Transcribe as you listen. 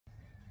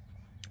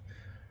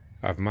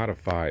I've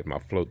modified my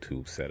float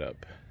tube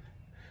setup.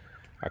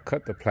 I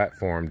cut the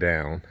platform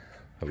down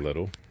a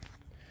little,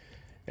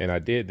 and I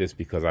did this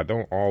because I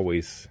don't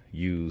always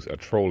use a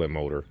trolling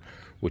motor,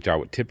 which I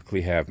would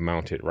typically have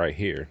mounted right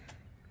here.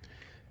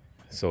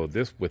 So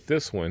with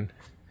this one,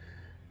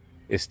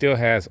 it still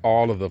has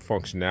all of the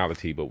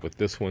functionality, but with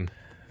this one,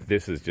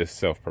 this is just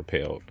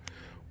self-propelled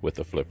with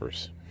the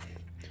flippers.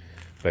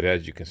 But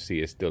as you can see,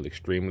 it's still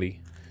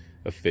extremely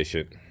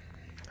efficient.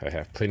 I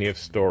have plenty of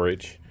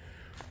storage.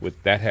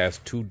 That has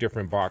two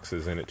different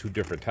boxes in it, two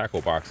different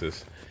tackle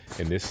boxes.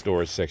 In this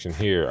storage section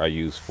here, I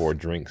use for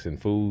drinks and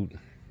food.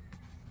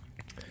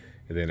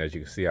 And then as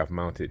you can see, I've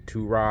mounted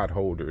 2 rod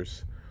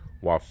holders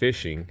while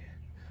fishing,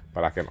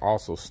 but I can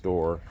also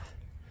store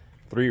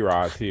 3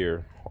 rods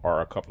here,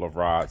 or a couple of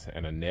rods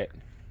and a net.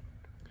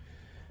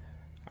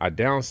 I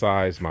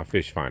downsized my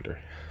fish finder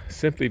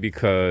simply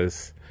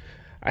because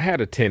I had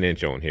a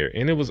 10-inch on here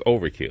and it was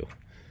overkill.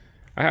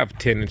 I have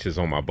 10 inches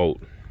on my boat,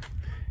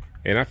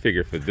 and I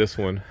figured for this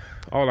one,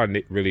 all I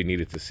really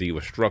needed to see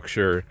was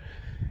structure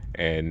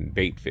and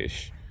bait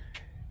fish.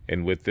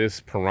 And with this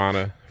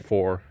Piranha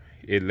 4,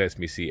 it lets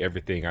me see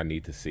everything I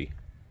need to see.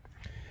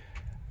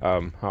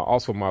 I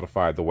also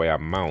modified the way I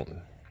mount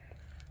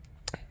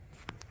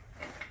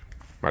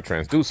my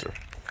transducer.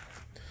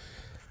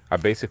 I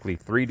basically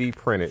 3D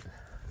printed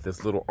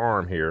this little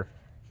arm here,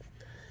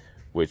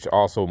 which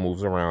also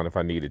moves around if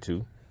I needed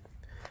to.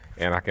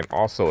 And I can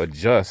also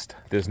adjust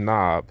this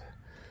knob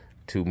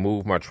to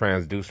move my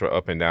transducer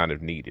up and down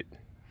if needed.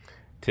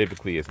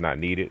 Typically it's not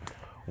needed.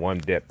 1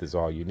 depth is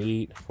all you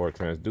need for a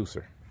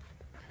transducer.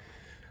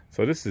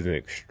 So this is an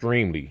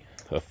extremely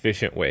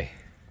efficient way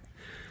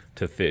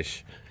to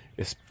fish,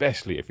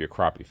 especially if you're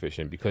crappie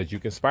fishing, because you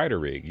can spider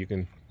rig. You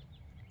can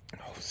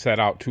set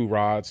out 2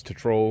 rods to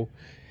troll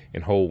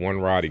and hold 1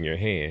 rod in your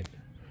hand.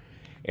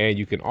 And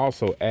you can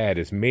also add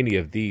as many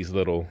of these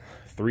little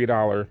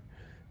 $3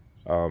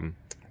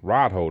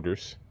 rod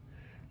holders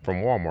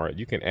from Walmart.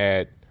 You can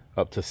add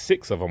up to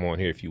 6 of them on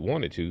here if you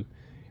wanted to,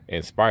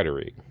 and spider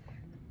rig.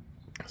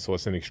 So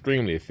it's an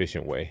extremely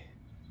efficient way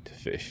to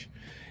fish.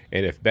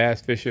 And if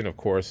bass fishing, of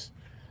course,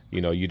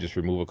 you just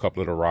remove a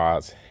couple of the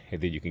rods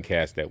and then you can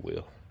cast that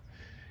wheel.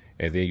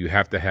 And then you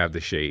have to have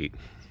the shade.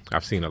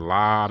 I've seen a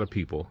lot of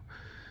people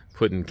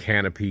putting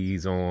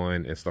canopies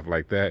on and stuff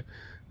like that,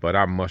 but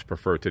I much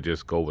prefer to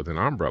just go with an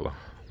umbrella.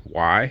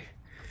 Why?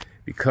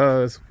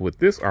 Because with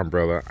this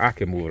umbrella, I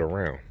can move it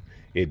around.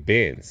 It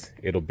bends.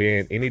 It'll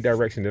bend any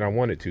direction that I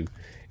want it to,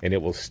 and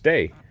it will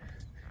stay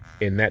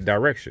in that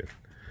direction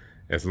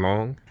as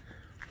long,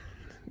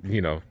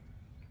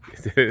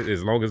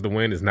 as long as the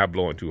wind is not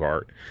blowing too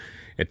hard.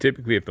 And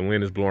typically, if the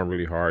wind is blowing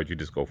really hard, you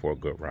just go for a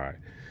good ride.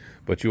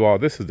 But you all,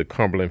 this is the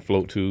Cumberland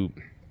float tube.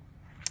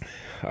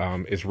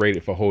 It's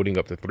rated for holding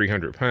up to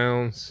 300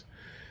 pounds.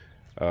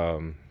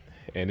 And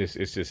it's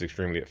just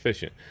extremely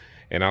efficient.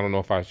 And I don't know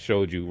if I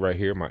showed you right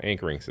here my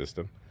anchoring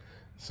system.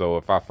 So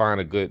if I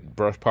find a good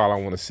brush pile I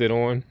want to sit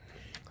on,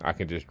 I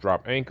can just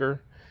drop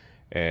anchor,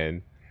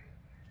 and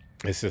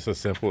it's just as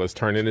simple as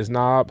turning this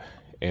knob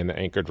and the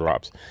anchor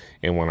drops.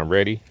 And when I'm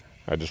ready,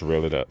 I just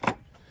reel it up.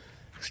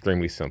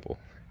 Extremely simple,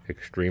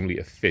 extremely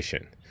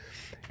efficient.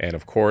 And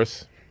of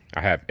course,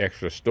 I have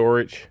extra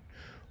storage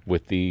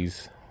with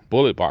these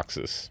bullet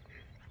boxes.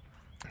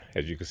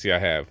 As you can see, I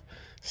have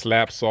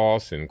slab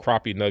sauce and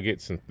crappie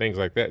nuggets and things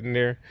like that in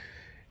there.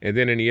 And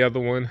then in the other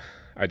one,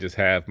 I just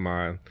have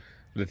my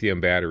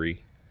lithium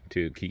battery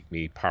to keep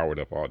me powered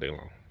up all day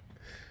long.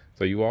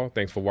 So you all,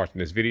 thanks for watching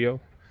this video.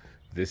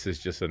 This is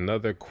just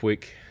another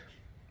quick,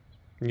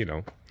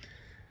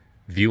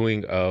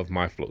 viewing of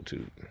my float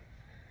tube.